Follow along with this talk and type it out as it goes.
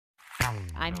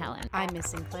I'm Helen. I'm Miss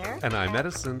Sinclair. And I'm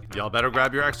Edison. Y'all better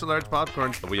grab your extra large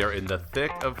popcorn. We are in the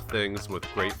thick of things with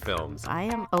great films. I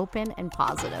am open and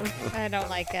positive. I don't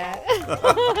like it.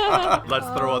 Let's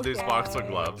throw on these boxing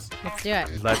gloves. Let's do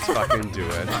it. Let's fucking do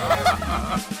it.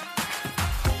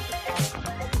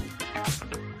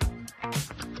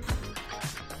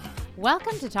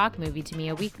 Welcome to Talk Movie to Me,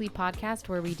 a weekly podcast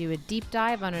where we do a deep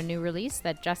dive on a new release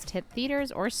that just hit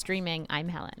theaters or streaming. I'm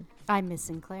Helen. I'm Miss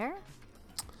Sinclair.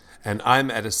 And I'm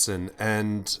Edison.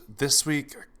 And this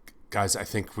week, guys, I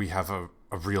think we have a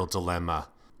real dilemma.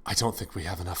 I don't think we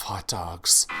have enough hot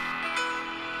dogs.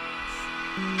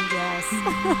 Yes.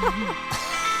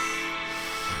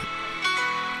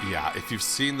 Yeah, if you've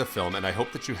seen the film, and I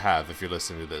hope that you have if you're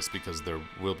listening to this, because there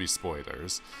will be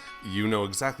spoilers, you know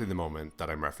exactly the moment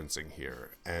that I'm referencing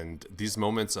here. And these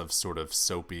moments of sort of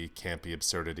soapy, campy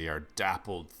absurdity are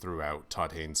dappled throughout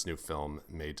Todd Haynes' new film,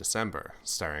 May December,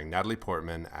 starring Natalie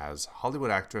Portman as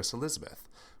Hollywood actress Elizabeth,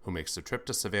 who makes a trip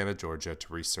to Savannah, Georgia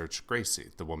to research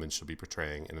Gracie, the woman she'll be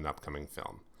portraying in an upcoming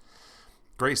film.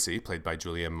 Gracie, played by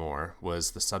Julianne Moore,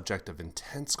 was the subject of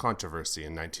intense controversy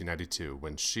in 1992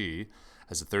 when she,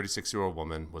 as a 36-year-old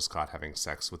woman, was caught having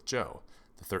sex with Joe,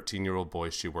 the 13-year-old boy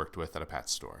she worked with at a pet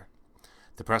store.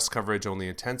 The press coverage only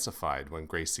intensified when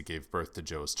Gracie gave birth to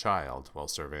Joe's child while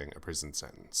serving a prison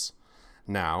sentence.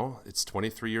 Now, it's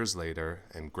 23 years later,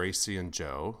 and Gracie and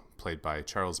Joe, played by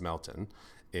Charles Melton,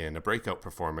 in a breakout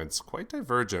performance quite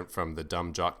divergent from the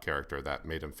dumb jock character that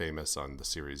made him famous on the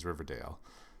series Riverdale,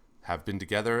 have been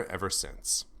together ever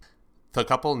since. The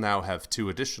couple now have 2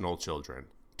 additional children,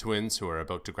 twins who are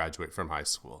about to graduate from high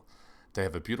school. They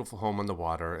have a beautiful home on the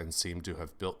water and seem to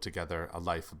have built together a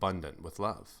life abundant with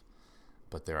love.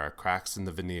 But there are cracks in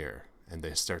the veneer, and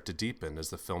they start to deepen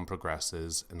as the film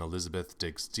progresses and Elizabeth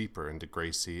digs deeper into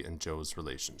Gracie and Joe's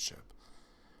relationship.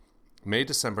 May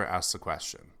December asks the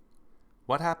question,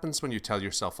 what happens when you tell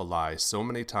yourself a lie so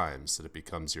many times that it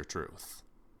becomes your truth?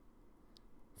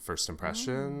 First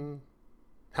impression,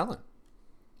 Helen.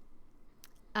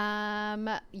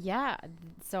 Yeah.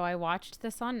 So I watched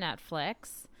this on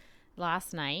Netflix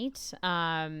last night.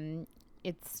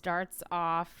 It starts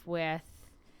off with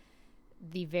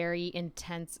the very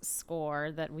intense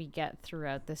score that we get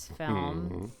throughout this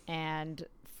film and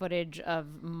footage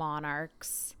of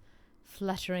monarchs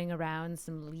fluttering around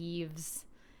some leaves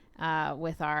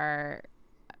with our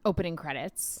opening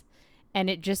credits. And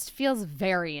it just feels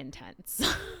very intense.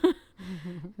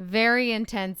 Very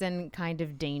intense and kind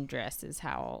of dangerous is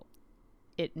how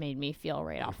it made me feel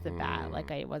right off the bat.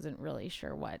 Like I wasn't really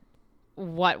sure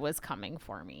what was coming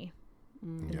for me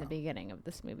in the beginning of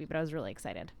this movie, but I was really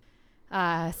excited.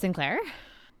 Sinclair?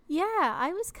 Yeah,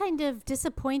 I was kind of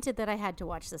disappointed that I had to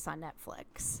watch this on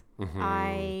Netflix.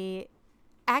 I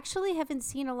actually haven't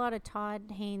seen a lot of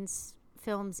Todd Haynes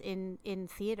films in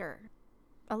theater.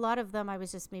 A lot of them I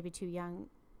was just maybe too young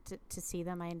to see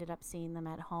them. I ended up seeing them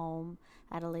at home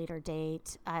at a later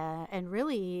date. And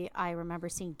really, I remember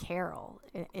seeing Carol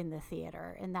in the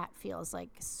theater, and that feels like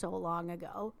so long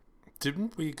ago.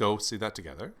 Didn't we go see that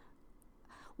together?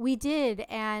 We did,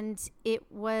 and it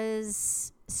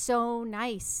was so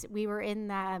nice. We were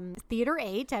in Theater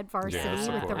 8 at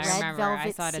Varsity with the red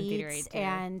velvet seats,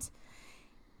 and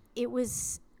it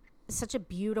was such a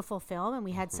beautiful film, and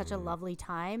we had such a lovely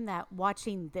time that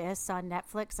watching this on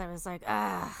Netflix, I was like,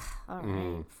 all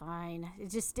right, fine.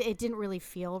 It didn't really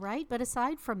feel right. But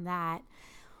aside from that,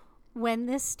 when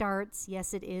this starts,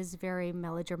 yes, it is very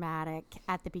melodramatic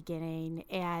at the beginning,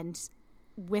 and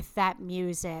with that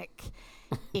music,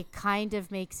 it kind of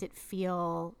makes it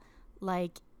feel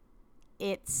like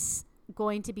it's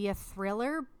going to be a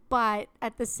thriller, but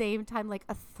at the same time, like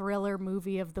a thriller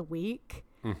movie of the week.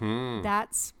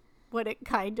 That's what it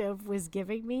kind of was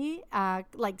giving me,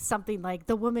 like something like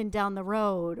The Woman Down the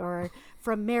Road or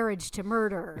From Marriage to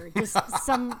Murder, just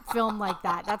some film like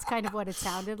that. That's kind of what it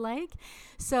sounded like.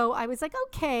 So I was like,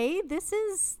 okay, this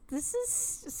is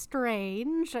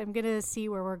strange. I'm going to see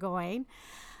where we're going.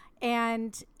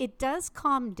 And it does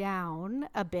calm down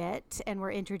a bit, and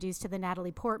we're introduced to the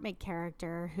Natalie Portman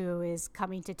character who is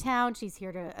coming to town. She's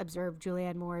here to observe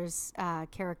Julianne Moore's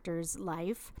character's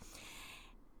life.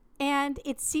 And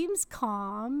it seems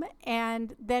calm,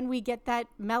 and then we get that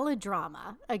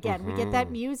melodrama again. We get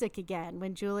that music again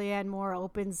when Julianne Moore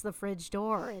opens the fridge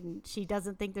door and she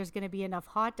doesn't think there's going to be enough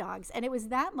hot dogs. And it was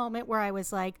that moment where I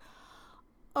was like,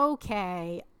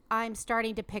 okay, I'm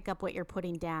starting to pick up what you're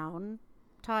putting down,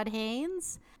 Todd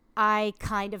Haynes. I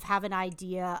kind of have an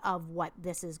idea of what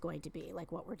this is going to be,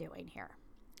 like what we're doing here.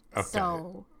 Okay.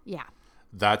 So, yeah.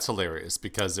 That's hilarious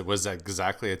because it was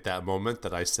exactly at that moment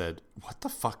that I said, what the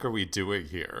fuck are we doing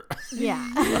here? Yeah.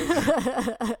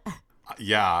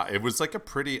 Yeah, it was like a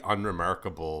pretty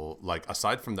unremarkable, like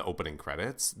aside from the opening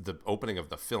credits, the opening of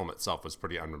the film itself was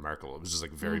pretty unremarkable. It was just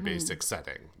like very basic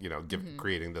setting, you know,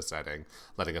 creating the setting,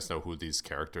 letting us know who these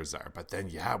characters are. But then,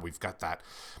 yeah, we've got that,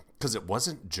 because it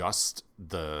wasn't just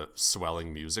the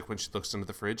swelling music when she looks into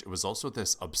the fridge. It was also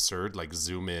this absurd, like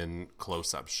zoom in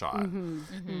close up shot.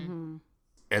 And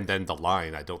then the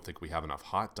line, I don't think we have enough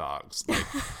hot dogs. Like,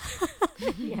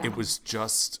 it was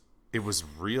just... It was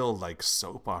real, like,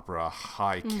 soap opera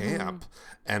high camp.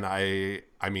 And I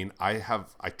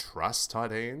trust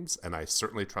Todd Haynes, and I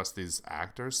certainly trust these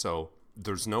actors. So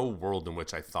there's no world in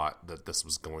which I thought that this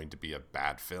was going to be a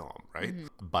bad film, right?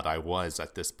 But I was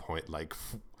at this point like,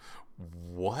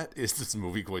 what is this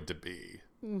movie going to be?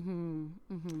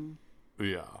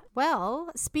 Yeah.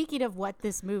 Well, speaking of what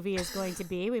this movie is going to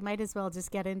be, we might as well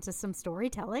just get into some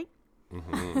storytelling.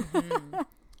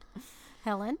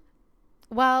 Helen?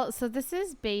 Well, so this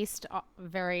is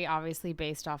very obviously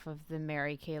based off of the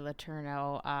Mary Kay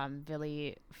Letourneau,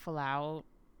 Billy Falau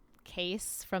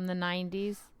case from the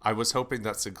 90s. I was hoping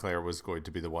that Sinclair was going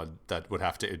to be the one that would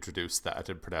have to introduce that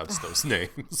and pronounce those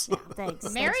names. Yeah, thanks.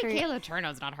 Mary Kay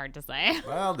Letourneau is not hard to say.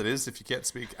 Well, it is if you can't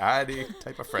speak any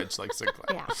type of French like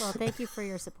Sinclair. Yeah, well, thank you for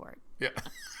your support. Yeah.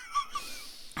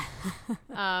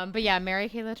 But yeah, Mary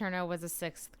Kay Letourneau was a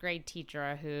 6th grade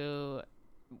teacher who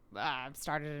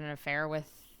started an affair with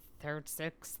her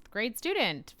 6th grade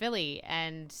student, Billy,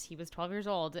 and he was 12 years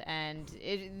old. And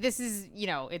this is, you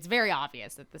know, it's very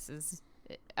obvious that this is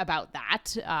about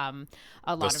that.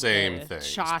 A lot of the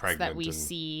shots that we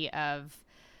see of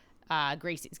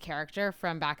Gracie's character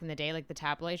from back in the day, like the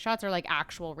tabloid shots, are like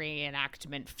actual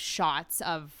reenactment shots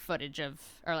of footage of,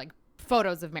 or like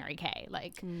photos of Mary Kay.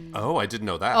 Like, oh, I didn't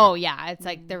know that. Oh yeah, it's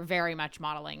like they're very much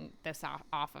modeling this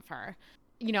off of her.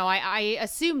 You know, I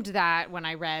assumed that when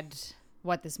I read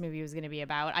what this movie was going to be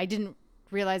about. I didn't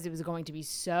realize it was going to be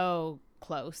so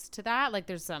close to that. Like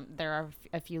there are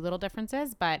a few little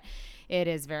differences, but it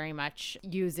is very much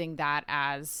using that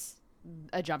as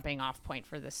a jumping off point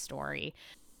for this story.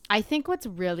 I think what's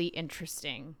really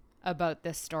interesting about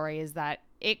this story is that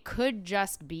it could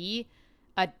just be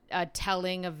a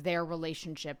telling of their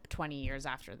relationship 20 years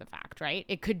after the fact, right?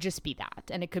 It could just be that.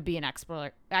 And it could be an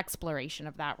exploration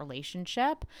of that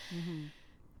relationship.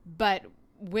 But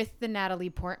with the Natalie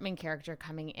Portman character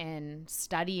coming in,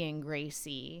 studying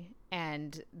Gracie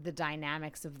and the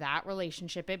dynamics of that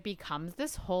relationship, it becomes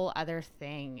this whole other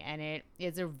thing. And it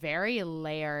is a very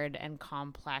layered and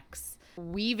complex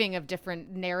weaving of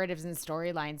different narratives and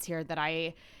storylines here that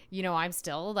I'm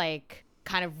still like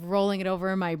kind of rolling it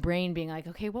over in my brain, being like,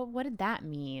 okay, well, what did that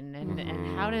mean?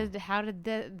 And how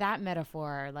did that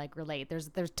metaphor like relate?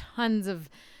 There's tons of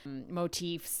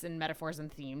motifs and metaphors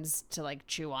and themes to like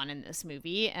chew on in this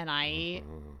movie. And I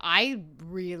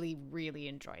really, really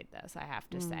enjoyed this, I have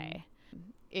to say.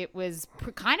 It was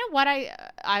kind of what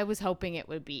I was hoping it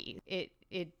would be.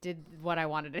 It did what I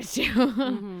wanted it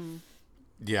to.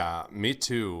 Yeah, me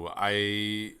too.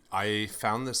 I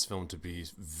found this film to be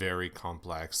very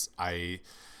complex. It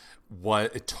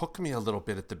took me a little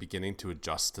bit at the beginning to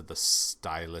adjust to the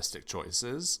stylistic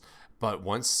choices, but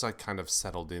once I kind of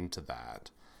settled into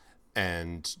that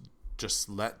and just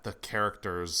let the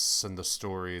characters and the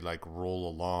story like roll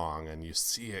along, and you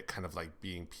see it kind of like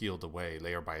being peeled away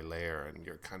layer by layer, and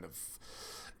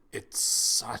it's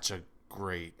such a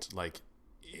great, like,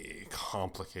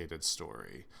 complicated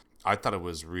story. I thought it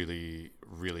was really,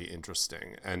 really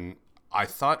interesting. And I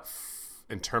thought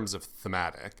in terms of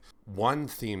thematic, one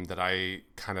theme that I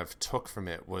kind of took from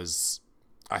it was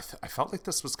I felt like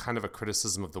this was kind of a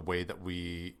criticism of the way that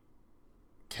we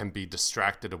can be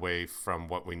distracted away from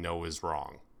what we know is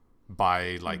wrong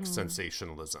by like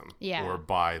sensationalism or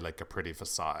by like a pretty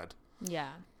facade.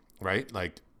 Yeah. Right?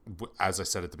 Like, as I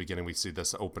said at the beginning, we see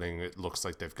this opening. It looks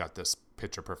like they've got this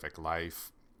picture perfect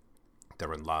life.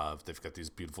 They're in love. They've got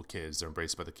these beautiful kids. They're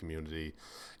embraced by the community.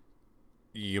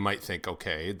 You might think,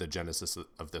 okay, the genesis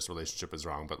of this relationship is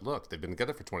wrong, but look, they've been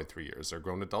together for 23 years. They're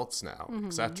grown adults now,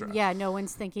 etc. Yeah, no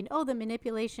one's thinking, oh, the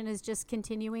manipulation is just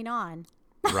continuing on.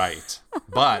 Right.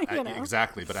 But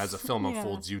exactly. But as a film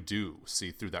unfolds, you do see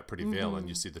through that pretty veil and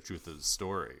you see the truth of the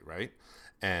story, right?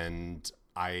 And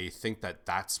I think that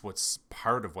that's what's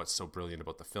part of what's so brilliant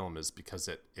about the film, is because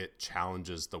it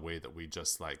challenges the way that we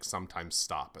just like sometimes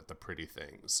stop at the pretty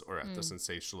things or at the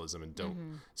sensationalism and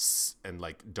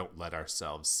don't let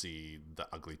ourselves see the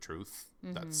ugly truth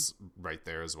that's right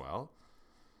there as well.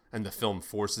 And the film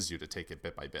forces you to take it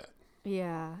bit by bit.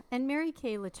 Yeah. And Mary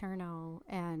Kay Letourneau,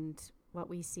 and what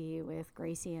we see with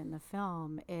Gracie in the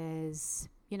film is,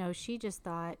 she just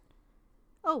thought,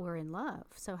 oh, we're in love,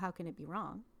 so how can it be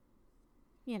wrong?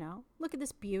 look at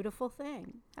this beautiful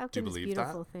thing. How can this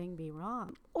beautiful thing be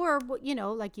wrong? Or,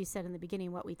 like you said in the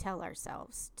beginning, what we tell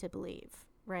ourselves to believe,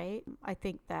 right? I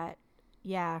think that,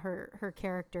 her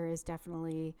character is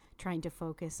definitely trying to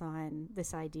focus on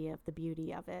this idea of the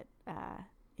beauty of it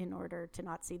in order to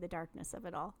not see the darkness of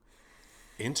it all.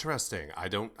 Interesting. I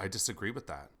disagree with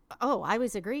that. Oh, I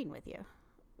was agreeing with you,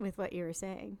 with what you were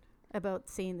saying about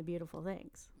seeing the beautiful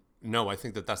things. No, I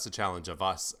think that that's the challenge of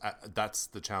us. That's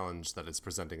the challenge that is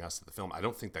presenting us to the film. I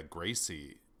don't think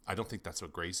that's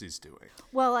what Gracie's doing.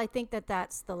 Well, I think that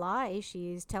that's the lie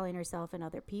she's telling herself and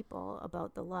other people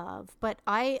about the love. But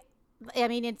I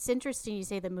mean, it's interesting you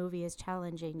say the movie is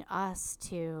challenging us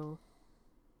to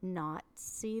not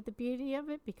see the beauty of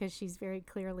it, because she's very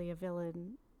clearly a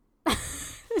villain.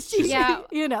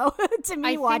 To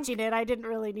me, watching it, I didn't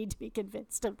really need to be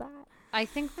convinced of that. I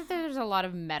think that there's a lot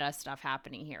of meta stuff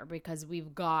happening here, because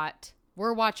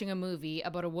we're watching a movie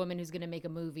about a woman who's going to make a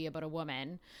movie about a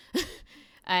woman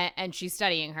and she's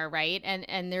studying her, right?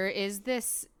 And there is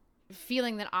this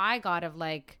feeling that I got of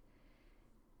like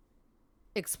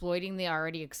exploiting the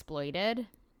already exploited.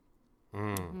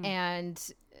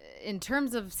 And in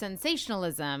terms of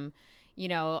sensationalism,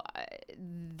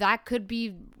 that could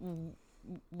be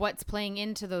what's playing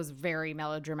into those very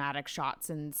melodramatic shots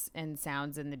and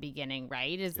sounds in the beginning,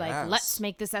 right? Is like, let's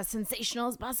make this as sensational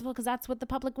as possible because that's what the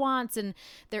public wants. And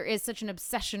there is such an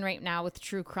obsession right now with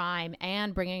true crime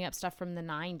and bringing up stuff from the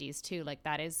 90s too. Like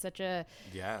that is such a,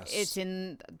 it's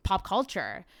in pop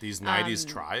culture. These 90s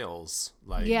trials,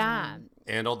 like,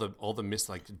 and all the myths,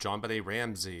 like John Benet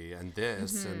Ramsey and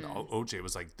this and OJ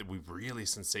was like, we really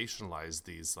sensationalized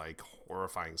these like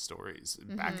horrifying stories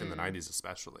back in the 90s,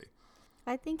 especially.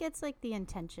 I think it's like the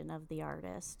intention of the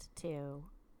artist to,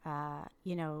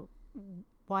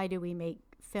 why do we make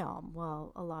film?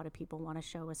 Well, a lot of people want to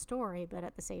show a story, but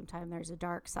at the same time, there's a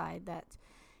dark side that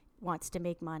wants to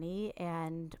make money.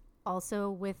 And also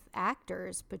with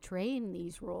actors portraying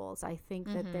these roles, I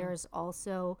think that there's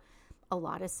also a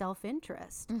lot of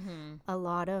self-interest, a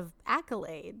lot of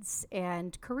accolades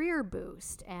and career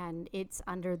boost. And it's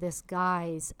under this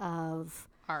guise of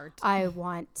art. I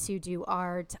want to do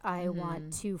art. I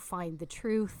want to find the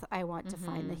truth. I want to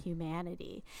find the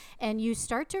humanity. And you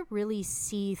start to really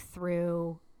see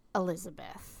through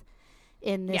Elizabeth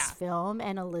in this film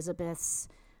and Elizabeth's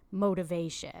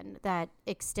motivation that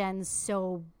extends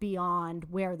so beyond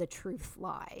where the truth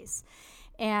lies.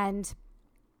 And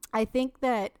I think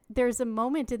that there's a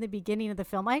moment in the beginning of the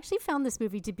film. I actually found this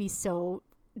movie to be so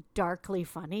darkly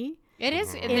funny. It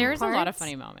is. There's a lot of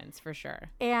funny moments for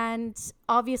sure. And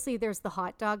obviously there's the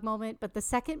hot dog moment, but the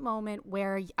second moment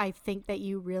where I think that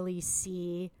you really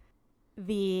see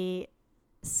the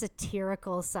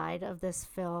satirical side of this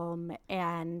film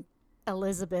and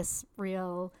Elizabeth's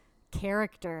real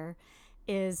character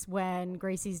is when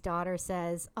Gracie's daughter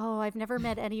says, "Oh, I've never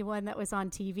met anyone that was on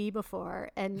TV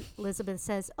before." And Elizabeth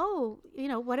says, "Oh,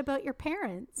 what about your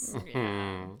parents?"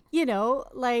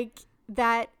 Like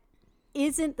that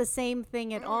isn't the same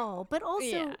thing at all, but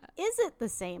also is it the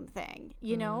same thing?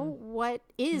 What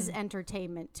is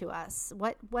entertainment to us?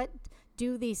 What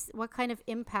kind of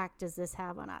impact does this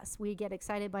have on us? We get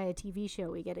excited by a TV show.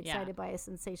 We get excited by a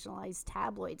sensationalized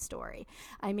tabloid story.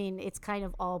 I mean, it's kind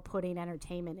of all putting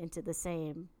entertainment into the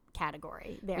same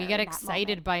category there. We get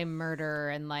excited by murder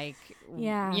and like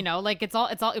it's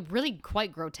all really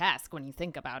quite grotesque when you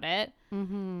think about it.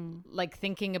 Like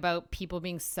thinking about people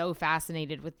being so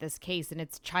fascinated with this case, and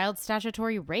it's child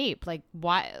statutory rape. Like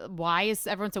why is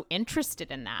everyone so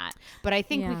interested in that? But I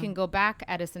think we can go back,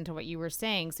 Edison, to what you were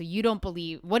saying. So you don't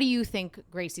believe, what do you think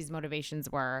Gracie's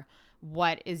motivations were?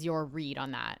 What is your read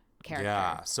on that character?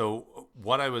 Yeah, so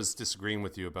what I was disagreeing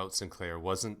with you about Sinclair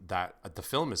wasn't that the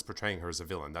film is portraying her as a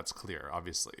villain. That's clear,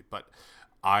 obviously, but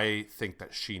I think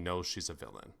that she knows she's a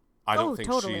villain. I don't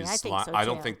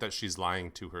think that she's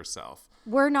lying to herself.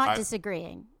 We're not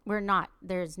disagreeing. We're not.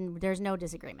 There's no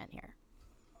disagreement here.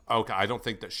 Okay, I don't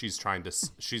think that she's trying to.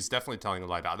 She's definitely telling a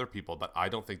lie to other people, but I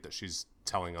don't think that she's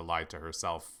telling a lie to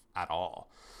herself at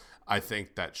all. I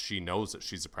think that she knows that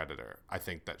she's a predator. I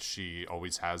think that she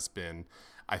always has been.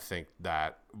 I think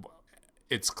that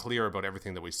it's clear about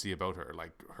everything that we see about her.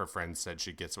 Like her friend said,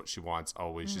 she gets what she wants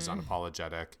always. She's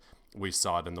unapologetic. We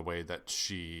saw it in the way that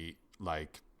she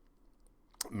like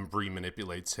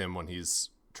re-manipulates him when he's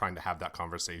trying to have that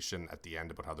conversation at the end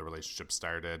about how the relationship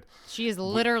started. She is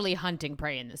literally hunting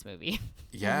prey in this movie.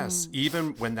 Yes,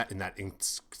 even when that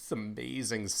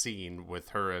amazing scene with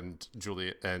her and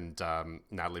Julia and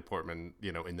Natalie Portman,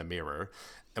 in the mirror,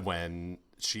 when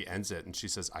she ends it and she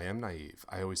says, "I am naive.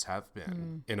 I always have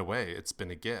been. In a way, it's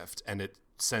been a gift." And it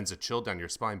sends a chill down your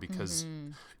spine because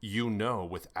you know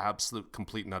with absolute,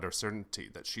 complete and utter certainty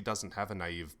that she doesn't have a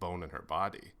naive bone in her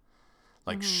body.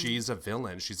 Like, she's a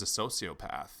villain. She's a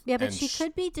sociopath. Yeah, but she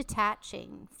could be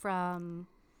detaching from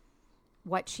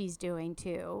what she's doing,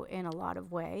 too, in a lot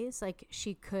of ways. Like,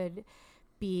 she could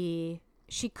be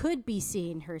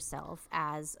seeing herself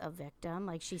as a victim.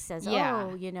 Like, she says,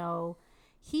 oh, you know,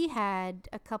 he had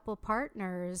a couple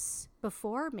partners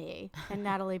before me. And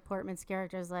Natalie Portman's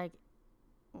character is like,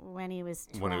 when he was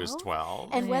 12? When he was 12.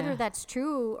 And whether that's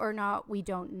true or not, we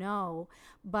don't know.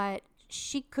 But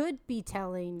she could be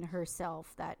telling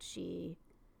herself that she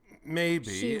was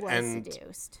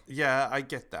seduced. Yeah, I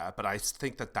get that, but I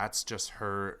think that that's just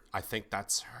her. I think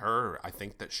that's her. I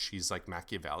think that she's like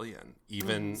Machiavellian.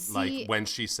 Even like when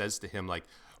she says to him, like,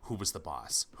 who was the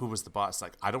boss? Who was the boss?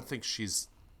 Like, I don't think she's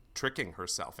tricking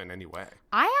herself in any way.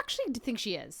 I actually think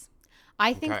she is.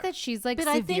 I think that she's like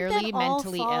severely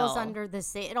mentally ill.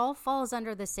 It all falls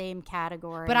under the same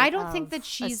category. But I don't think that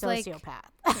she's a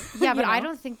sociopath. Yeah, but I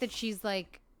don't think that she's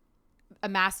like a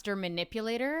master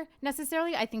manipulator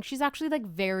necessarily. I think she's actually like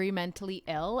very mentally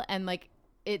ill, and like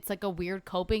it's like a weird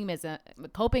coping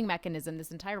mechanism, this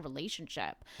entire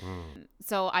relationship.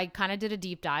 So I kind of did a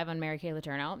deep dive on Mary Kay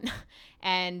Letourneau,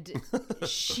 and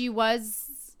she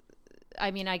was, I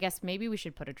mean, I guess maybe we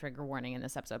should put a trigger warning in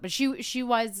this episode, but she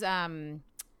was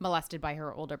molested by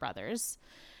her older brothers,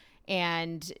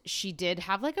 and she did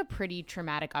have like a pretty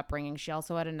traumatic upbringing. She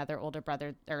also had another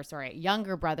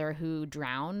younger brother who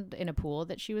drowned in a pool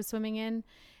that she was swimming in,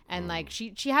 and like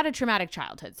she had a traumatic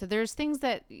childhood. So there's things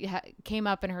that came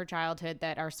up in her childhood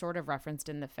that are sort of referenced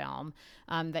in the film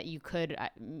that you could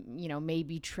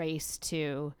maybe trace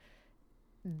to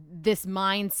this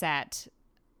mindset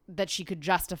that she could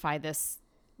justify this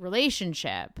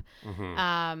relationship.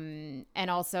 And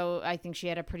also I think she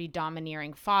had a pretty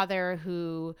domineering father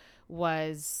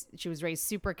she was raised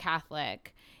super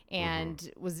Catholic and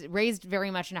was raised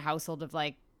very much in a household of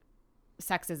like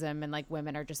sexism and like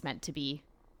women are just meant to be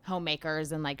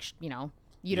homemakers and like, you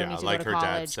don't need to like go to her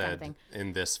college dad said kind of thing.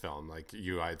 In this film, like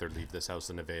you either leave this house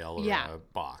in a veil or a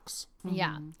box.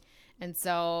 Yeah. And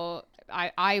so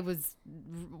I was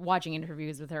watching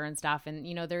interviews with her and stuff, and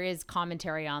there is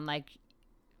commentary on like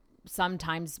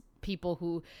sometimes people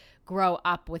who grow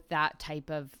up with that type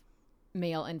of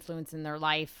male influence in their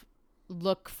life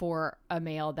look for a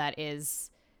male that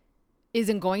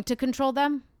isn't going to control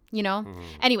them,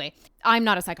 Anyway, I'm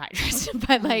not a psychiatrist,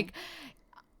 but like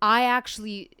I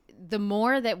actually, the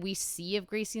more that we see of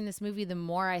Gracie in this movie, the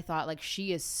more I thought like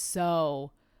she is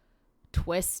so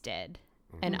twisted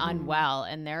and unwell,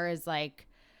 and there is like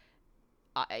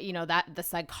that the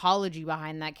psychology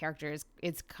behind that character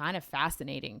it's kind of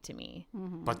fascinating to me.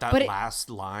 But last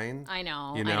line, I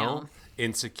know, I know,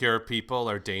 insecure people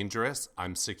are dangerous.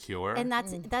 I'm secure, and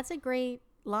that's a great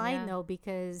line though,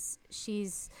 because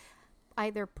she's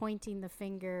either pointing the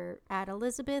finger at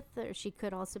Elizabeth, or she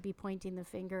could also be pointing the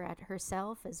finger at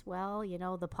herself as well.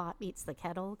 The pot meets the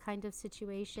kettle kind of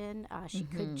situation. She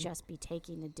could just be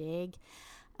taking a dig.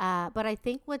 But I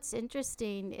think what's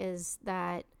interesting is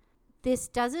that this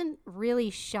doesn't really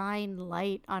shine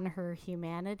light on her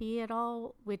humanity at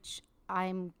all, which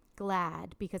I'm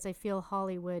glad, because I feel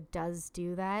Hollywood does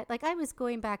do that. Like, I was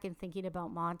going back and thinking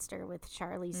about Monster with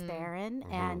Charlize Theron,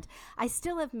 and I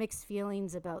still have mixed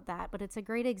feelings about that, but it's a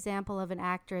great example of an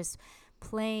actress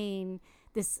playing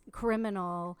this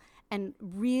criminal and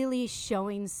really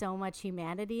showing so much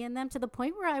humanity in them, to the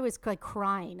point where I was like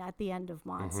crying at the end of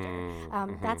Monster.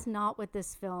 That's not what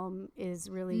this film is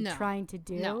really trying to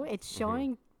do. No. It's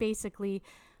showing basically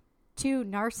two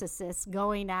narcissists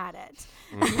going at it.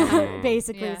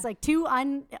 Basically, it's like two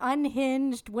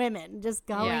unhinged women just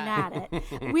going at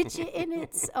it, which in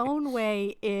its own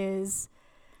way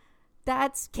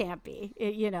that's campy.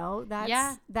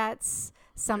 That's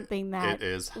something that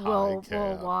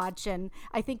we'll watch, and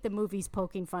I think the movie's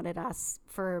poking fun at us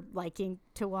for liking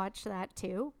to watch that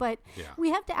too. But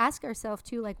we have to ask ourselves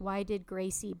too, like, why did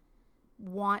Gracie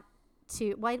why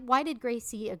did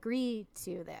Gracie agree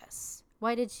to this?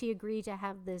 Why did she agree to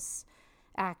have this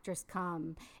actress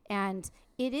come? And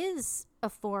it is a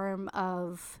form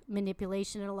of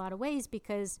manipulation in a lot of ways,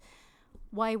 because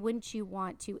why wouldn't you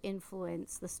want to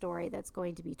influence the story that's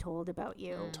going to be told about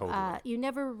you? Totally. You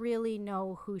never really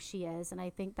know who she is, and I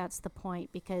think that's the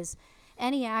point, because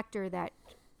any actor that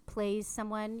plays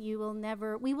someone, we will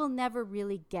never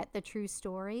really get the true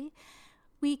story.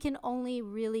 We can only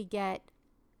really get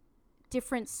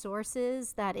different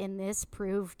sources that in this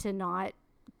prove to not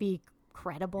be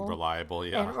credible, reliable,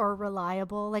 yeah, or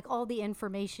reliable, like all the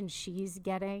information she's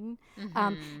getting.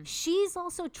 She's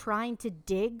also trying to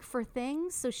dig for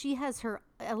things, so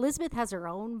Elizabeth has her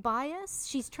own bias.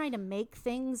 She's trying to make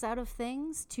things out of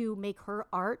things to make her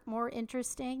art more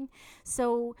interesting,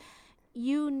 so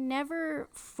you never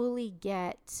fully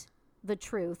get the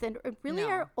truth. And really,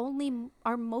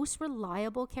 our most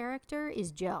reliable character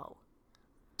is Joe.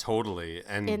 Totally.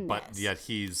 And but yet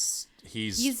he's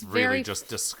really just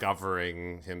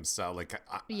discovering himself, like,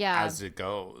 as it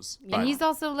goes. And he's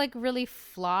also like really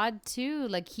flawed too.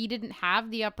 Like, he didn't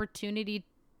have the opportunity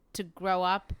to grow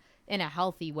up in a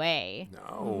healthy way.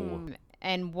 No.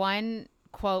 And one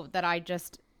quote that I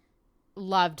just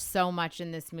loved so much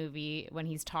in this movie, when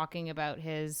he's talking about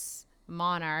his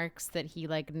monarchs that he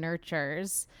like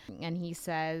nurtures, and he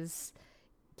says,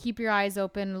 keep your eyes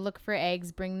open, look for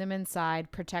eggs, bring them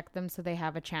inside, protect them so they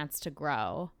have a chance to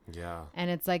grow. Yeah. And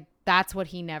it's like, that's what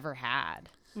he never had.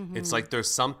 It's like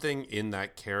there's something in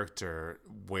that character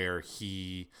where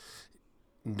he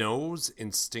knows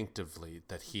instinctively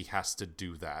that he has to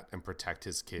do that and protect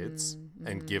his kids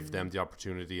and give them the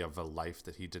opportunity of a life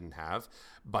that he didn't have.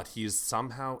 But he's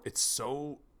somehow, it's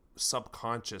so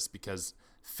subconscious, because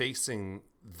facing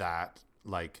that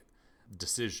like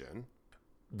decision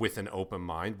with an open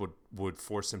mind would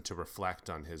force him to reflect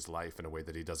on his life in a way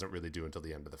that he doesn't really do until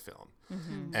the end of the film.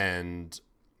 And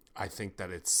I think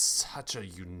that it's such a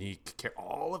unique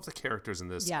all of the characters in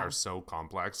this are so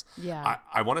complex.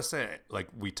 I want to say, like,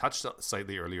 we touched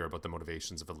slightly earlier about the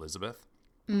motivations of Elizabeth.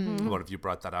 What if you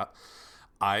brought that up?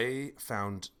 I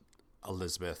found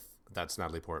Elizabeth, that's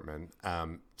Natalie Portman,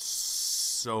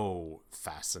 so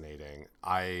fascinating.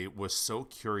 I was so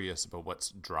curious about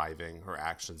what's driving her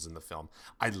actions in the film.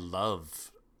 I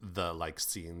love the like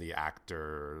seeing the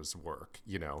actors work,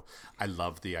 you know. I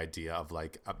love the idea of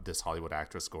like this Hollywood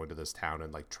actress going to this town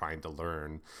and like trying to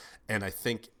learn. And I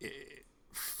think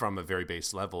from a very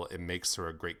base level, it makes her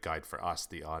a great guide for us,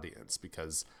 the audience,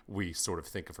 because we sort of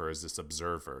think of her as this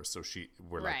observer. So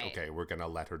we're like, okay, we're going to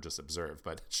let her just observe,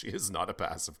 but she is not a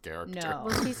passive character. No.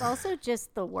 Well, she's also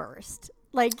just the worst.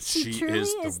 Like, she truly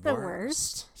is the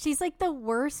worst. She's like the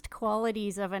worst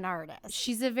qualities of an artist.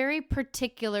 She's a very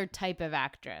particular type of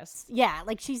actress. Yeah,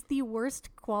 like she's the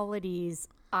worst qualities,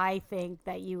 I think,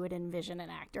 that you would envision an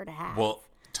actor to have. Well,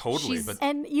 totally.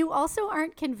 And you also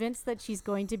aren't convinced that she's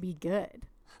going to be good.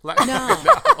 No.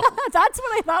 That's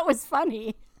what I thought was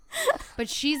funny. But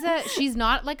she's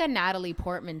not like a Natalie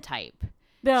Portman type.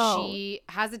 No. She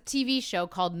has a TV show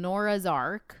called Nora's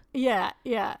Ark. Yeah.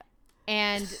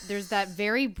 And there's that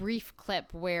very brief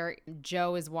clip where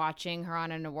Joe is watching her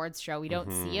on an awards show. We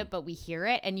don't see it, but we hear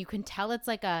it. And you can tell it's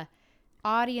like a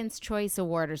Audience Choice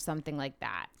Award or something like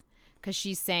that. Because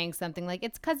she's saying something like,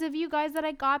 it's because of you guys that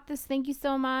I got this. Thank you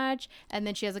so much. And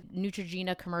then she has a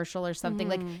Neutrogena commercial or something.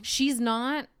 Like, she's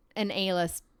not an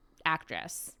A-list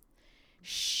actress. That's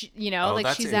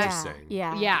she's interesting.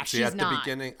 Yeah, See, she's at not. the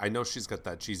beginning, I know she's got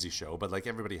that cheesy show, but like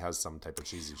everybody has some type of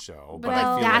cheesy show. But I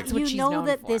feel that's like what she's know known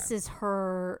that for. This is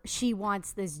her. She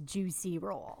wants this juicy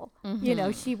role. You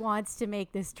know, she wants to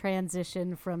make this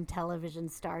transition from television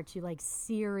star to like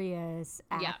serious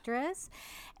actress,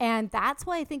 and that's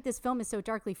why I think this film is so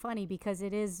darkly funny, because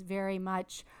it is very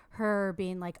much her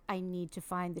being like, I need to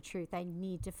find the truth. I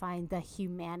need to find the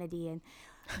humanity, and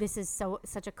this is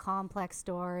such a complex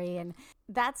story. And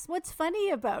that's what's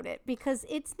funny about it, because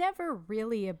it's never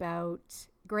really about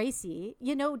Gracie.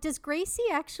 You know, does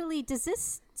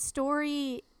this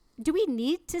story, do we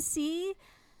need to see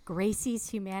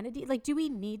Gracie's humanity? Like, do we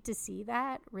need to see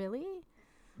that, really?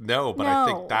 No, but I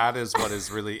think that is what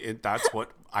is really,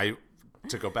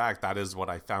 to go back, that is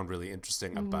what I found really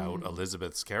interesting about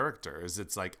Elizabeth's character. Is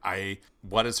it's like,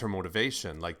 what is her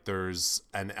motivation? Like, there's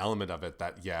an element of it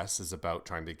that, yes, is about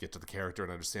trying to get to the character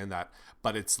and understand that.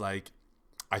 But it's like,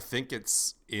 I think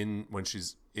it's when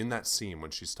she's in that scene,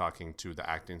 when she's talking to the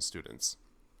acting students.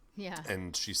 Yeah.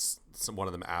 And one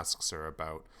of them asks her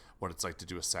about what it's like to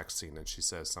do a sex scene. And she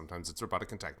says, sometimes it's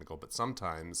robotic and technical, but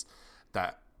sometimes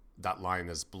that line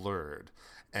is blurred.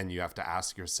 And you have to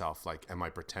ask yourself, like, am I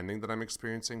pretending that I'm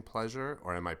experiencing pleasure,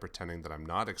 or am I pretending that I'm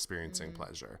not experiencing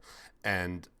pleasure?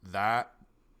 And that,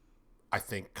 I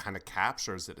think, kind of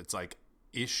captures it. It's like,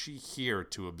 is she here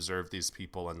to observe these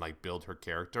people and like build her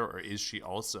character, or is she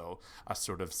also a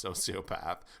sort of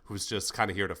sociopath who's just kind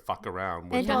of here to fuck around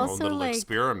with her own little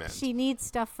experiment? She needs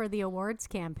stuff for the awards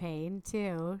campaign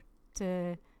too,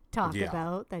 to talk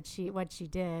about what she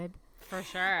did. For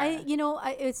sure.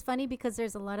 It's funny because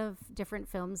there's a lot of different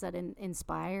films that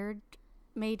inspired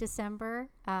May December.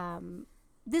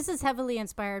 This is heavily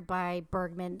inspired by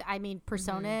Bergman. I mean,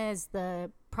 Persona is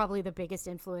the probably the biggest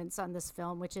influence on this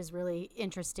film, which is really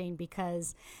interesting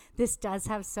because this does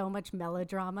have so much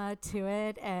melodrama to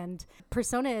it. And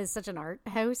Persona is such an art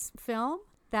house film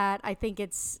that I think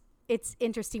it's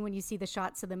interesting when you see the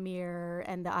shots of the mirror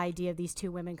and the idea of these two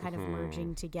women kind of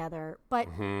merging together. But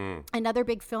another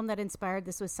big film that inspired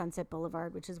this was Sunset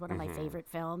Boulevard, which is one of my favorite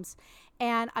films.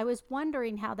 And I was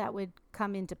wondering how that would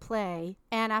come into play.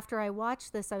 And after I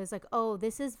watched this, I was like, oh,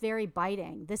 this is very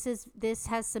biting. This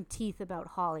has some teeth about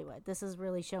Hollywood. This is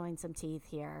really showing some teeth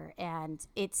here. And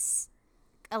it's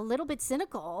a little bit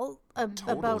cynical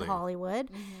about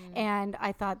Hollywood. And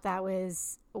I thought that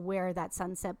was where that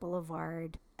Sunset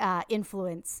Boulevard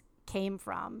influence came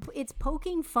from. It's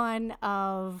poking fun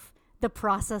of the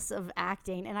process of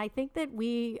acting. And I think that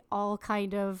we all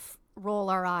kind of roll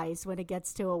our eyes when it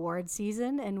gets to award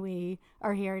season and we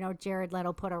are hearing, Jared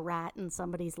Leto put a rat in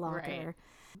somebody's locker. Right.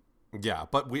 Yeah,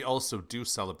 but we also do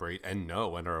celebrate and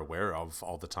know and are aware of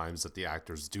all the times that the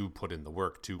actors do put in the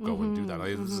work to go and do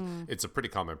that. It's a pretty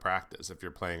common practice. If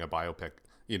you're playing a biopic,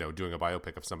 doing a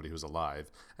biopic of somebody who's alive,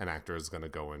 an actor is going to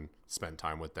go and spend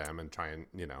time with them and try and,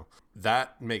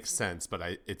 that makes sense.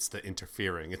 But it's the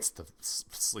interfering, it's the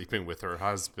sleeping with her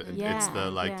husband. It's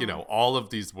the all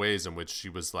of these ways in which she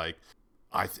was like,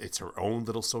 it's her own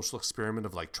little social experiment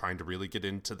of like trying to really get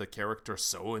into the character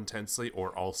so intensely,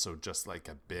 or also just like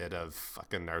a bit of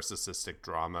fucking narcissistic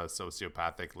drama,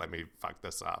 sociopathic, let me fuck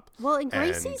this up. Well, and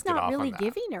Gracie's not really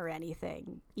giving her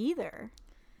anything either.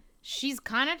 She's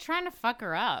kind of trying to fuck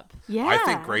her up. Yeah. I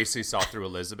think Gracie saw through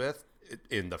Elizabeth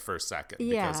in the first second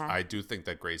because I do think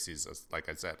that Gracie's, like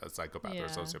I said, a psychopath or a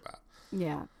sociopath.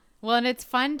 Yeah. Well, and it's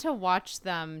fun to watch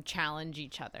them challenge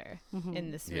each other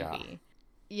in this movie.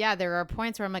 Yeah, there are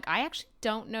points where I'm like, I actually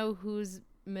don't know who's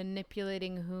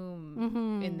manipulating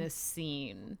whom in this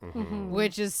scene,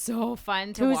 which is so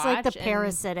fun to watch. Who's like the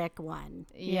parasitic one.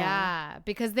 Yeah,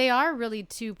 because they are really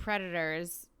two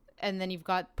predators. And then you've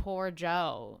got poor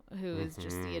Joe, who is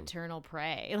just the eternal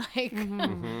prey. Like,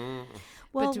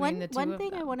 well, one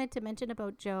thing I wanted to mention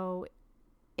about Joe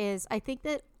is I think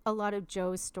that a lot of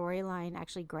Joe's storyline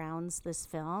actually grounds this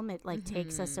film. It like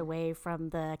takes us away from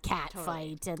the cat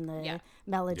fight and the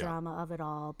melodrama of it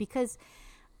all. Because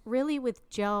really with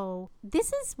Joe,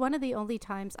 this is one of the only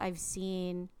times I've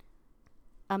seen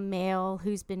a male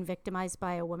who's been victimized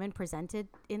by a woman presented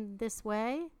in this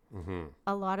way.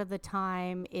 A lot of the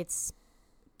time it's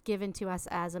given to us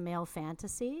as a male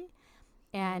fantasy,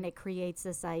 and it creates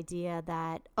this idea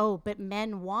that, but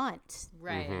men want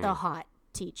the hot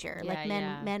teacher.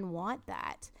 Men want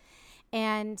that.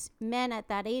 And men at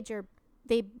that age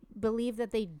they believe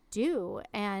that they do.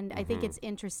 And I think it's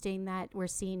interesting that we're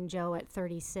seeing Joe at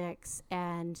 36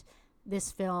 and this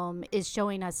film is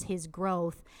showing us his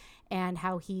growth and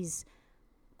how he's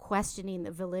questioning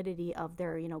the validity of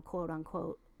their, quote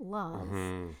unquote love.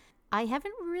 I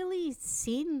haven't really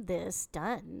seen this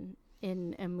done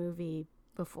in a movie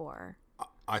before.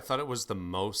 I thought it was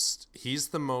he's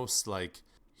the most like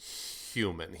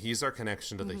human. He's our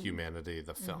connection to the humanity of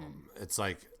the film. It's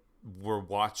like we're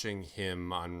watching him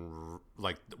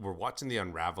we're watching the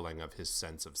unraveling of his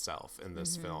sense of self in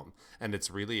this film, and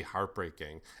it's really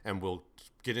heartbreaking, and we'll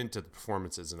get into the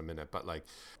performances in a minute, but like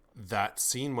that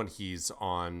scene when he's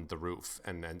on the roof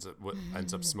and ends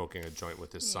up smoking a joint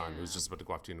with his son who's just about to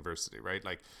go off to university, right?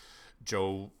 Like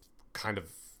Joe kind of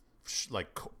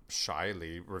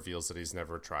shyly reveals that he's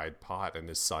never tried pot, and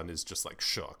his son is just like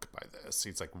shook by this.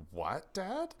 He's like, "What,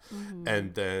 Dad?"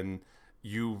 And then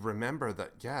you remember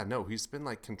that, he's been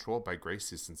like controlled by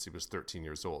Gracie since he was 13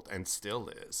 years old and still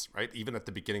is, right? Even at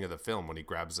the beginning of the film when he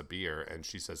grabs a beer and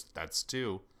she says, "That's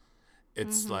two."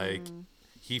 It's like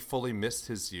he fully missed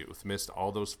his youth, missed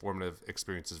all those formative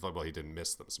experiences. Well, he didn't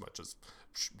miss them as much as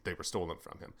they were stolen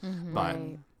from him. But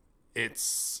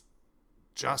it's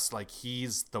just like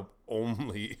he's the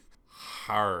only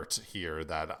heart here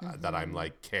that I'm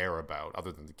like care about,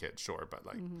 other than the kid, sure. But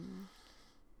like,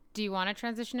 do you want to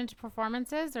transition into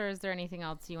performances, or is there anything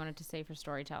else you wanted to say for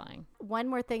storytelling? One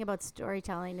more thing about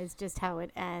storytelling is just how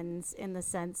it ends, in the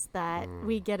sense that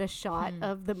we get a shot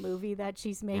of the movie that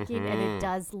she's making, and it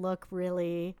does look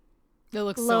really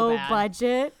low so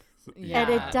budget. Yeah. And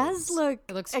it does look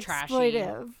trashy.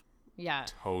 exploitive. Yeah.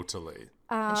 Totally.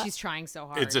 And she's trying so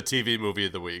hard. It's a TV movie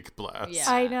of the week, bless. Yeah.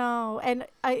 I know. And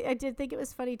I did think it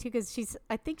was funny, too, because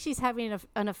I think she's having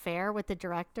an affair with the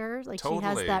director. Like, she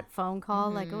has that phone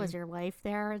call, like, "Oh, is your wife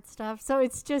there?" and stuff. So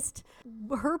it's just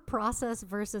her process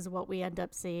versus what we end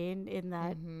up seeing in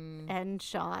that end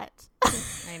shot.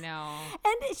 I know.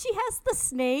 And she has the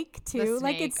snake, too.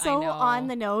 Like, it's so on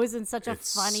the nose in such a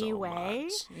funny way.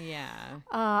 Yeah.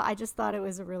 I just thought it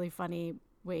was a really funny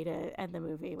way to end the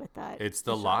movie with that. It's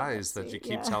the lies that you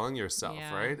keep telling yourself,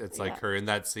 right? It's like her in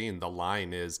that scene. The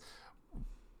line is,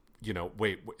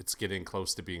 wait, it's getting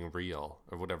close to being real,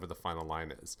 or whatever the final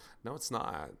line is. No, it's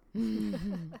not.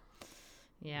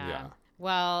 Yeah.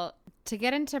 Well, to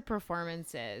get into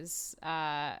performances,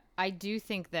 I do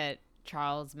think that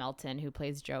Charles Melton, who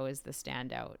plays Joe, is the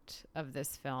standout of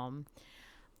this film.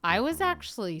 I was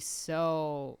actually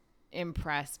so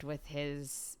impressed with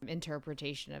his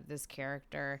interpretation of this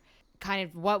character, kind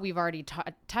of what we've already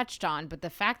touched on, but the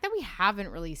fact that we haven't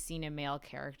really seen a male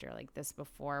character like this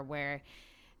before, where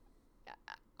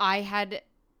I had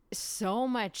so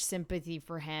much sympathy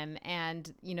for him.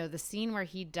 And the scene where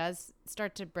he does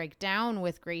start to break down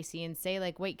with Gracie and say,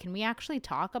 like, wait, can we actually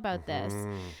talk about this?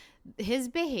 His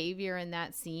behavior in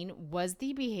that scene was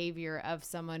the behavior of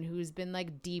someone who's been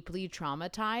like deeply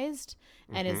traumatized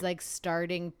and is like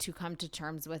starting to come to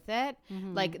terms with it.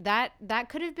 Like that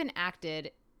could have been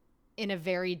acted in a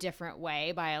very different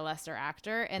way by a lesser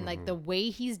actor, and like the way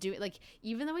he's doing, like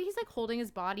even the way he's like holding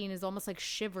his body and is almost like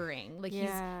shivering, like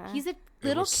he's a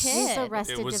little kid. He's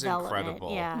Arrested It was Development.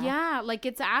 incredible. Yeah, like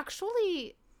it's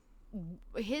actually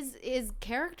his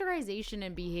characterization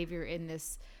and behavior in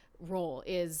this role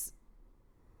is,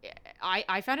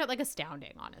 I found it like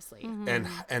astounding, honestly.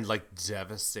 And like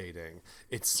devastating.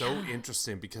 It's so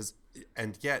interesting because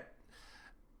in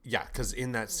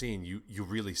that scene you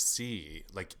really see,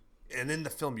 like, and in the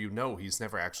film, he's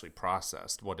never actually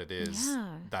processed what it is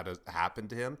that has happened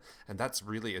to him. And that's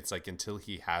really, it's like until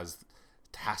he has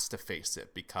to face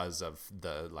it because of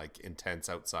the like intense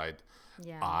outside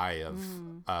eye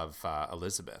of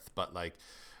Elizabeth. But like,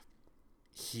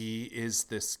 he is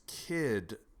this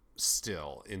kid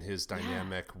still in his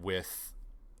dynamic with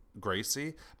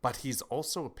Gracie, but he's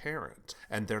also a parent.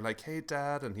 And they're like, hey,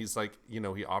 Dad. And he's like,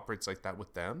 he operates like that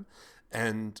with them.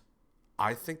 And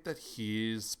I think that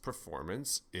his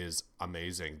performance is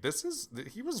amazing.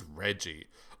 He was Reggie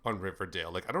on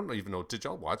Riverdale. Like, I don't even know. Did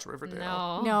y'all watch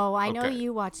Riverdale? No, I know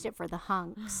you watched it for the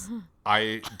hunks.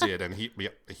 I did, and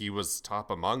he was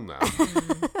top among them.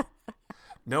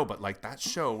 No, but like that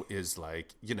show is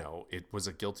like, it was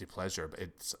a guilty pleasure. But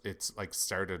it's like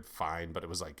started fine, but it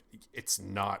was like, it's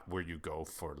not where you go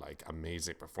for like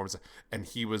amazing performance. And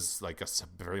he was like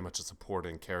very much a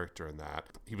supporting character in that.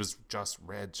 He was just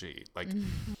Reggie. Like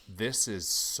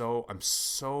I'm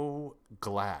so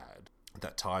glad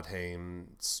that Todd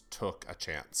Haynes took a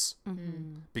chance,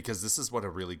 because this is what a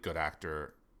really good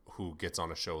actor who gets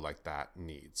on a show like that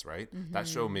needs, right? That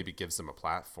show maybe gives them a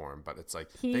platform, but it's like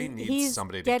they need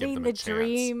somebody to give them a chance. He's getting the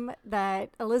dream that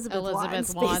Elizabeth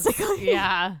wants. Basically.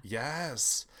 Yeah.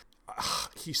 Yes.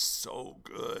 He's so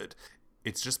good.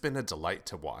 It's just been a delight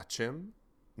to watch him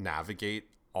navigate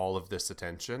all of this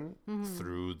attention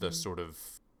through the sort of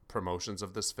promotions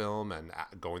of this film and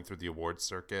going through the awards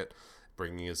circuit,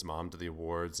 bringing his mom to the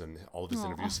awards, and all of his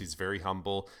interviews. He's very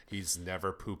humble. He's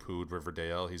never poo-pooed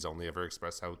Riverdale. He's only ever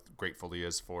expressed how grateful he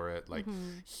is for it. Like,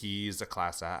 he's a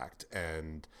class act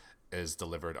and has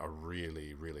delivered a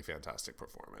really, really fantastic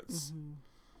performance.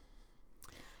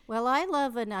 Well, I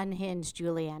love an unhinged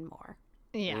Julianne Moore.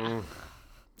 Yeah.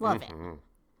 Love it.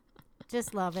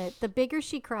 Just love it. The bigger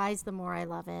she cries, the more I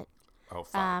love it. Oh,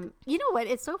 fuck. You know what?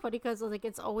 It's so funny because like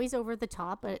it's always over the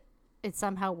top, but it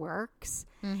somehow works.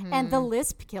 And the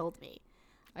lisp killed me.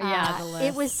 Yeah, the lisp.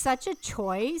 It was such a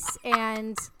choice,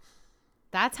 and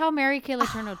that's how Mary Kay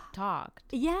Letourneau talked.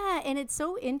 Yeah, and it's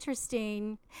so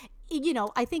interesting.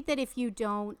 I think that if you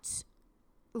don't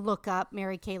look up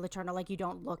Mary Kay Letourneau, like you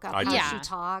don't look up how she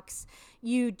talks,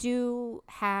 you do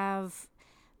have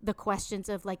the questions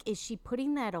of like, is she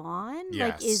putting that on?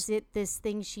 Yes. Like, is it this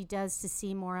thing she does to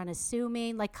seem more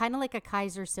unassuming? Like kind of like a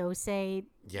Kaiser Sose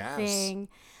thing.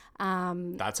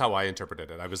 That's how I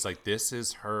interpreted it. I was like, this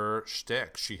is her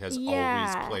shtick. She has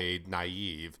always played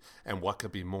naive, and what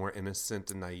could be more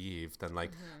innocent and naive than like,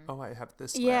 oh, I have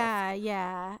this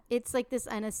Yeah. It's like this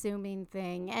unassuming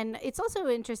thing. And it's also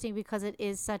interesting because it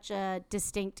is such a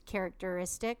distinct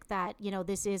characteristic that,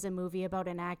 this is a movie about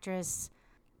an actress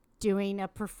doing a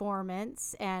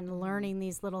performance and learning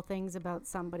these little things about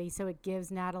somebody. So it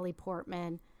gives Natalie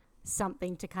Portman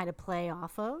something to kind of play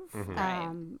off of,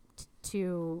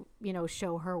 to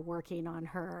show her working on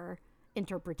her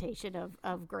interpretation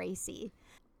of Gracie.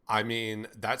 I mean,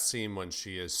 that scene when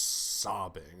she is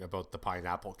sobbing about the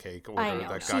pineapple cake order that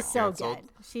got She's so canceled. good.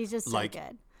 She's just so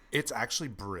good. It's actually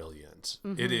brilliant.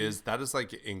 It is. That is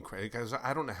like incredible.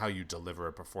 I don't know how you deliver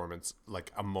a performance,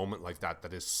 like a moment like that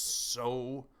is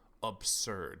so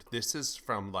absurd. This is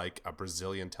from like a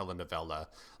Brazilian telenovela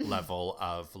level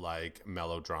of like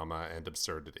melodrama and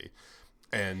absurdity.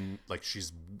 And like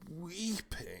she's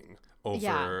weeping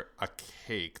over a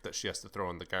cake that she has to throw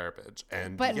in the garbage.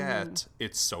 And yet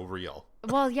it's so real.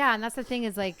 Well, yeah, and that's the thing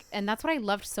is like, and that's what I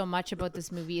loved so much about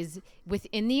this movie is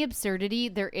within the absurdity,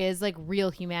 there is like real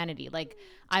humanity. Like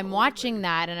I'm watching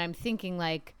that and I'm thinking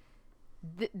like,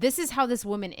 this is how this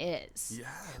woman is.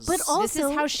 Yes. But also, this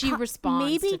is how she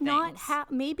responds maybe to not things.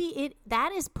 maybe it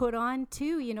that is put on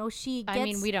too, you know, she gets, I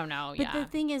mean, we don't know. But the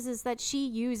thing is that she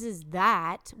uses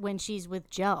that when she's with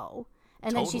Joe.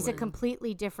 And then she's a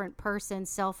completely different person,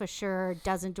 self-assured,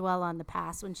 doesn't dwell on the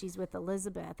past when she's with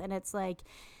Elizabeth. And it's like,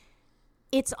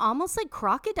 it's almost like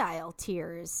crocodile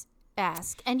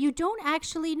tears-esque. And you don't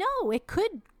actually know. It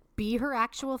could be her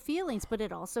actual feelings, but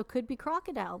it also could be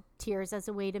crocodile tears as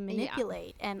a way to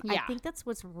manipulate. And I think that's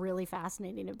what's really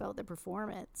fascinating about the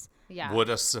performance. Yeah.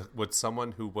 Would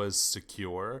someone who was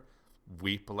secure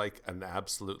weep like an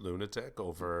absolute lunatic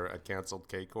over a canceled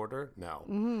cake order? No.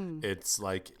 It's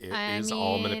like it is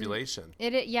all manipulation.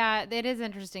 It is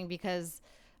interesting because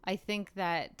I think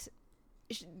that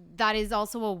that is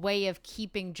also a way of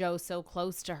keeping Joe so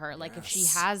close to her. Like if she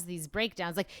has these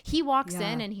breakdowns, like he walks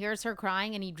in and hears her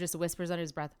crying and he just whispers under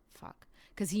his breath, fuck.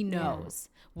 Because he knows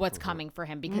what's coming for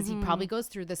him because he probably goes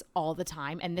through this all the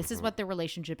time. And this is what their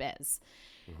relationship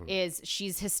is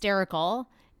she's hysterical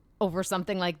over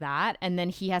something like that. And then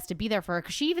he has to be there for her.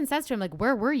 Because she even says to him, like,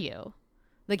 where were you?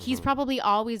 Like he's probably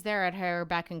always there at her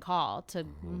beck and call to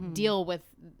deal with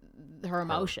her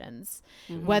emotions.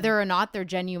 Whether or not they're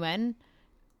genuine,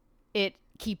 it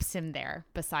keeps him there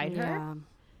beside her.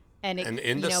 And it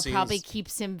scenes, probably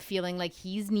keeps him feeling like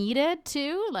he's needed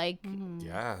too. Like,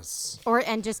 yes.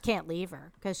 And just can't leave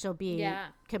her because she'll be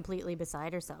completely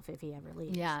beside herself if he ever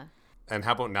leaves. Yeah. And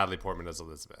how about Natalie Portman as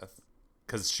Elizabeth?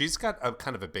 Because she's got a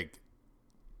kind of a big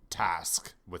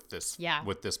task with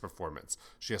this performance.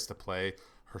 She has to play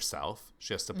herself.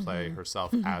 She has to play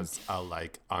herself as a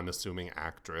like unassuming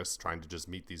actress trying to just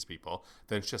meet these people.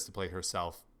 Then she has to play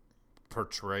herself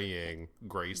portraying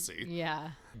Gracie.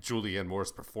 Yeah. Julianne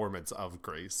Moore's performance of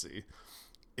Gracie.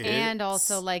 And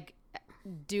also like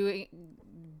doing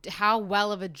how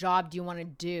well of a job do you want to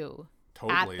do?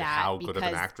 Totally. How good of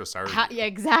an actress are you? Yeah,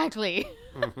 exactly.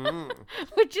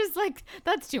 Which is like,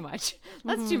 that's too much.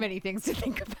 That's too many things to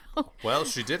think about. Well,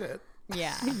 she did it.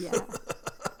 Yeah.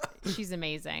 She's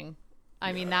amazing.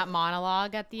 I mean, that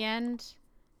monologue at the end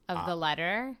of the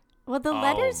letter. Well, the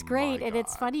letter's great, and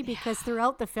it's funny because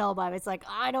throughout the film, I was like,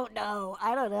 I don't know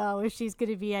if she's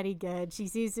going to be any good. She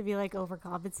seems to be like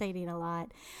overcompensating a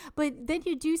lot. But then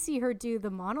you do see her do the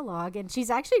monologue, and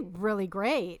she's actually really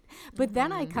great. But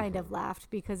then I kind of laughed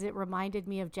because it reminded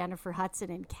me of Jennifer Hudson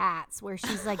in Cats, where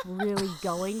she's like really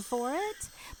going for it,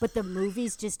 but the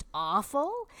movie's just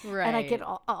awful. Right. And I could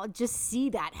I'll just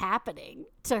see that happening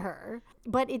to her.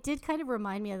 But it did kind of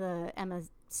remind me of the Emma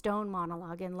Stone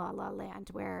monologue in La La Land,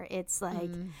 where it's like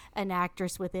an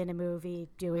actress within a movie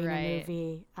doing a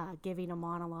movie, giving a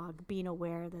monologue, being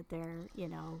aware that they're,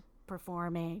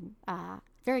 performing.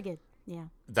 Very good. Yeah.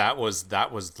 That was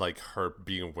like her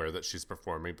being aware that she's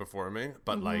performing.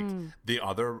 But like the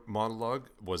other monologue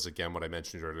was again what I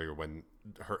mentioned earlier when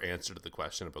her answer to the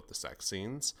question about the sex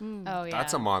scenes. Oh yeah.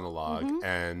 That's a monologue,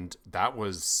 and that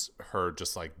was her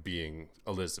just like being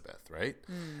Elizabeth, right?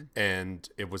 And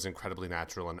it was incredibly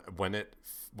natural. And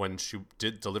when she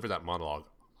did deliver that monologue,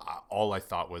 all I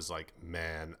thought was like,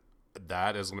 man,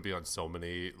 that is going to be on so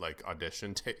many like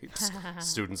audition tapes,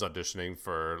 students auditioning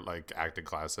for like acting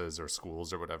classes or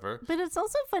schools or whatever. But it's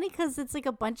also funny because it's like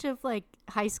a bunch of like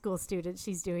high school students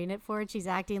she's doing it for, and she's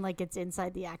acting like it's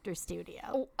inside the actor's studio.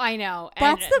 Oh, I know.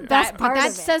 That's the best part of it.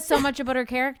 That says so much about her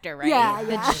character, right?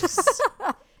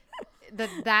 Yeah.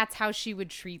 That's how she would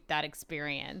treat that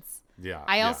experience. Yeah.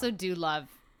 I also do love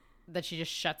that she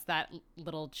just shuts that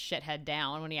little shithead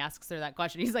down when he asks her that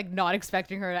question. He's like not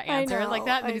expecting her to answer it like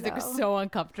that. And he's like so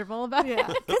uncomfortable about it.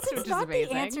 Because it's not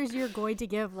the answers you're going to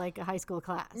give like a high school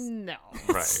class. No.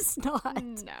 Right. It's not.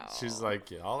 No. She's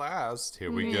like, y'all asked.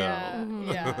 Here we go.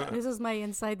 Yeah. This is my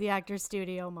inside the actor's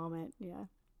studio moment. Yeah.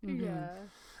 Yeah.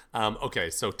 Okay,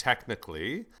 so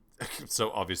technically,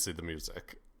 so obviously the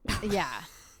music. Yeah.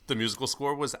 The musical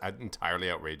score was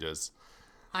entirely outrageous.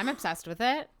 I'm obsessed with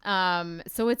it.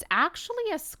 So it's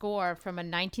actually a score from a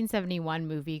 1971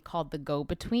 movie called The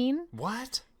Go-Between.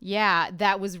 What? Yeah,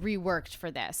 that was reworked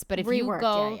for this. But if you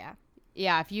go,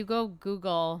 if you go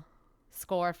Google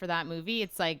score for that movie,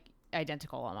 it's like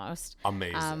identical almost.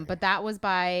 Amazing. But that was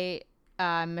by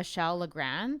Michel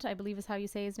Legrand, I believe is how you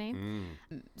say his name.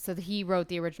 So he wrote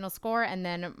the original score, and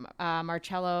then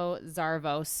Marcello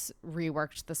Zarvos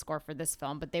reworked the score for this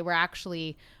film. But they were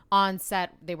actually on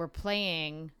set. They were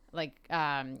playing like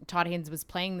Todd Haynes was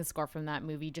playing the score from that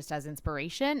movie just as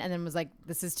inspiration, and then was like,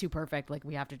 this is too perfect, like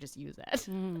we have to just use it.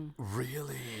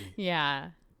 Really? Yeah.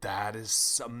 That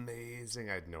is amazing.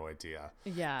 I had no idea.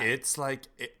 Yeah. It's like,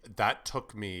 that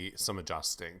took me some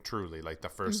adjusting, truly. Like the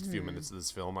first few minutes of this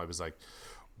film, I was like,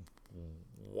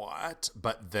 what?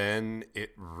 But then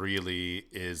it really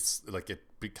is, like, it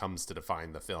becomes to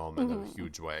define the film in a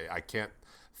huge way. I can't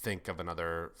think of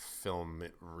another film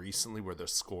recently where the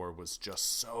score was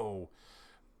just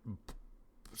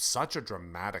such a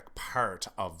dramatic part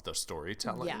of the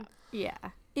storytelling. Yeah.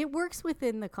 It works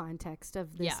within the context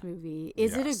of this movie.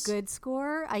 Is it a good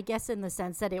score? I guess in the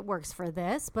sense that it works for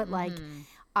this, but like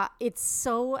it's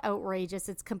so outrageous.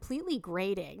 It's completely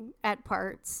grating at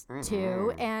parts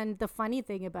too. And the funny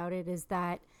thing about it is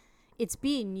that it's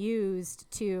being used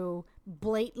to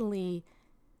blatantly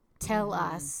tell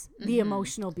us the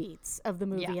emotional beats of the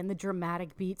movie and the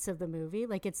dramatic beats of the movie.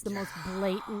 Like it's the most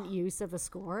blatant use of a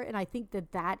score. And I think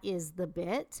that is the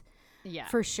bit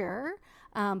for sure.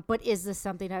 But is this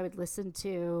something I would listen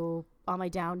to on my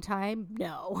downtime?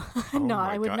 No,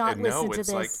 I would not listen to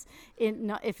this.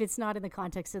 If it's not in the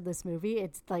context of this movie,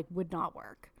 it's like would not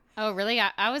work. Oh, really?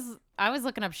 I was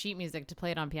looking up sheet music to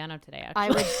play it on piano today. Actually. I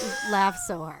would laugh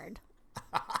so hard.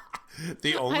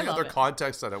 The only other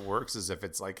context that it works is if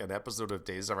it's like an episode of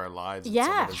Days of Our Lives and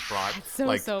someone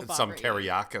has brought some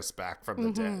Kyriakis back from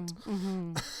the dead.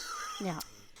 Yeah.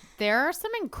 There are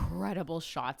some incredible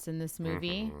shots in this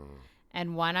movie.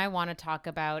 And one I want to talk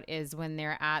about is when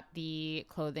they're at the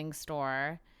clothing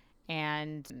store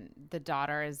and the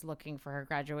daughter is looking for her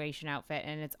graduation outfit,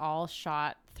 and it's all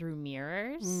shot through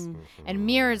mirrors. And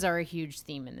mirrors are a huge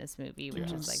theme in this movie,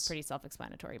 which is like pretty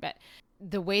self-explanatory. But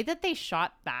the way that they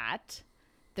shot that,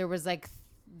 it was like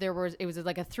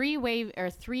a three-way or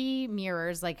three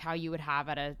mirrors, like how you would have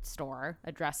at a store,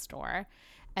 a dress store.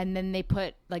 And then they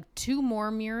put like two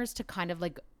more mirrors to kind of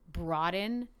like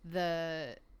broaden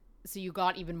so you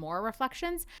got even more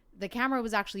reflections. The camera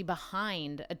was actually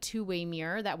behind a two-way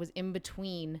mirror that was in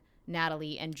between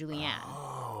Natalie and Julianne.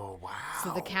 Oh, wow.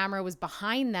 So the camera was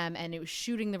behind them and it was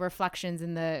shooting the reflections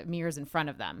in the mirrors in front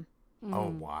of them. Oh,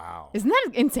 wow. Isn't that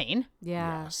insane?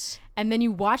 Yeah. Yes. And then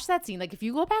you watch that scene, like if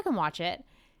you go back and watch it,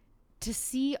 to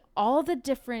see all the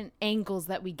different angles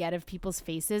that we get of people's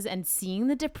faces and seeing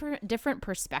the different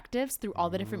perspectives through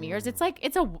all the different mirrors, it's like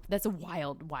that's a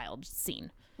wild scene.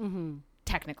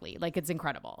 Technically, like it's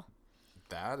incredible.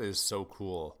 That is so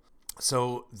cool.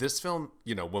 So this film,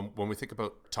 you know, when we think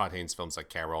about Todd Haynes films like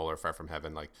Carol or Far From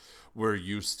Heaven, like we're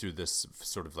used to this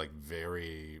sort of like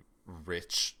very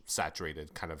rich,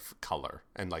 saturated kind of color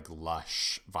and like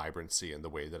lush vibrancy in the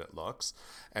way that it looks.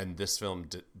 And this film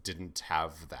didn't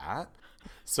have that.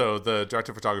 So the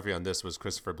director of photography on this was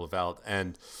Christopher Bleveld.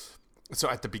 And so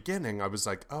at the beginning, I was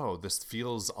like, oh, this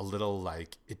feels a little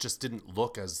like it just didn't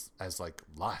look as like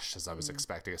lush as I was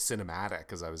expecting, as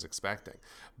cinematic as I was expecting.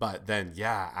 But then,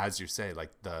 yeah, as you say,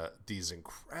 like these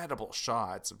incredible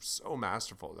shots, so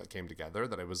masterful that came together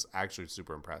that it was actually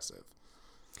super impressive.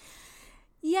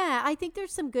 Yeah, I think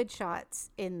there's some good shots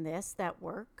in this that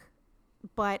work.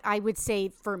 But I would say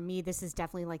for me, this is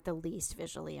definitely like the least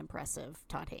visually impressive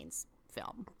Todd Haynes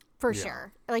film, for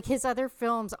sure. Like his other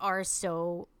films are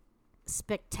so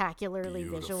spectacularly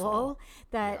visual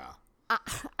that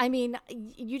I mean,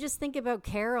 you just think about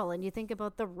Carol and you think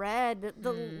about the red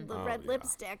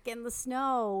lipstick and the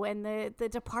snow and the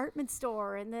department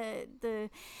store and the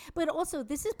but also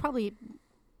this is probably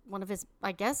one of his,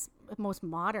 I guess, most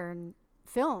modern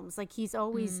films. Like he's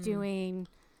always doing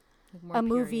a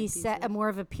movie set, more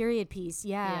of a period piece.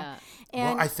 Yeah.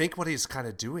 And well, I think what he's kind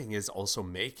of doing is also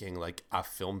making like a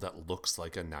film that looks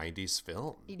like a 90s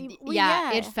film.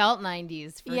 It felt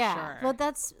 90s for sure. Well,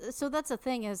 that's the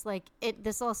thing is like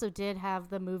this also did have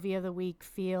the movie of the week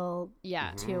feel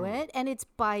to it, and it's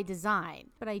by design.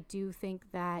 But I do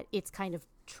think that it's kind of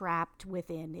trapped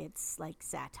within its like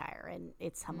satire and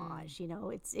its homage. You know,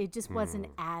 it just wasn't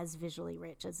as visually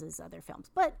rich as his other films,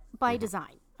 but by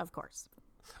design, of course.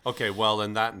 Okay, well,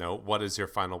 in that note, what is your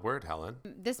final word, Helen?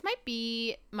 This might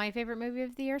be my favorite movie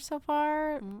of the year so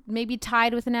far. Maybe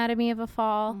tied with Anatomy of a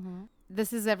Fall.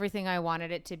 This is everything I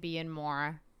wanted it to be and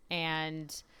more.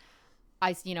 And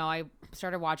I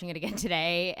started watching it again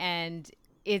today, and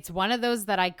it's one of those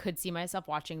that I could see myself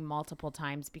watching multiple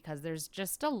times because there's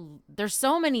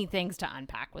so many things to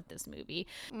unpack with this movie.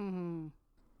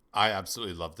 I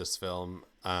absolutely love this film.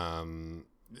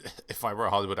 If I were a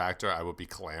Hollywood actor, I would be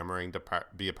clamoring to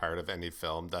be a part of any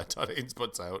film that Todd Haynes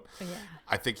puts out. Yeah.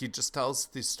 I think he just tells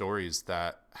these stories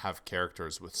that have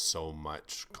characters with so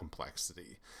much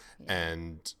complexity. Yeah.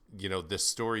 And, you know, this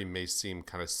story may seem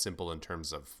kind of simple in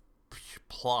terms of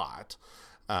plot.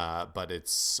 But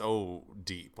it's so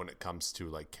deep when it comes to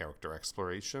like character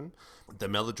exploration. The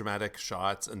melodramatic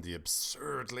shots and the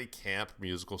absurdly camp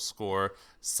musical score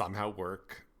somehow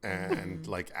work and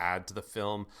like add to the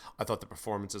film. I thought the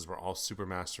performances were all super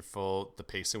masterful. The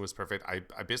pacing was perfect. I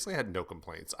basically had no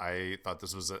complaints. I thought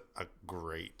this was a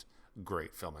great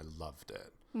film. I loved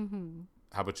it.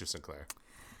 How about you, Sinclair?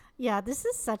 Yeah, this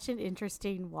is such an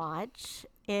interesting watch.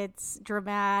 It's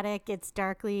dramatic, it's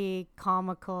darkly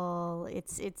comical,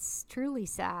 it's truly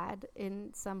sad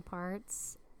in some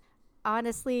parts.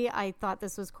 Honestly, I thought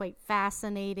this was quite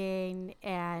fascinating,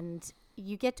 and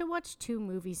you get to watch two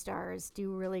movie stars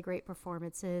do really great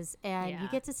performances, and you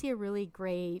get to see a really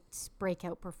great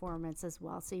breakout performance as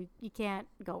well, so you can't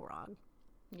go wrong.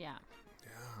 Yeah.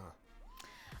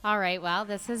 All right, well,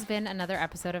 this has been another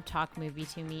episode of Talk Movie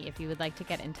to Me. If you would like to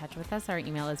get in touch with us, our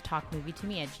email is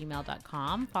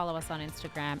talkmovietome@gmail.com. Follow us on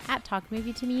Instagram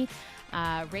 @talkmovietome.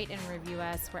 Rate and review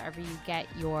us wherever you get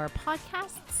your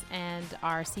podcasts. And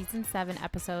our season 7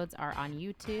 episodes are on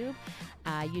YouTube,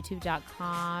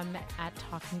 youtube.com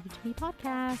 @talkmovietome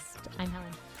podcast. I'm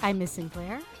Helen. I'm Miss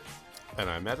Sinclair.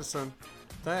 And I'm Edison.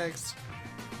 Thanks.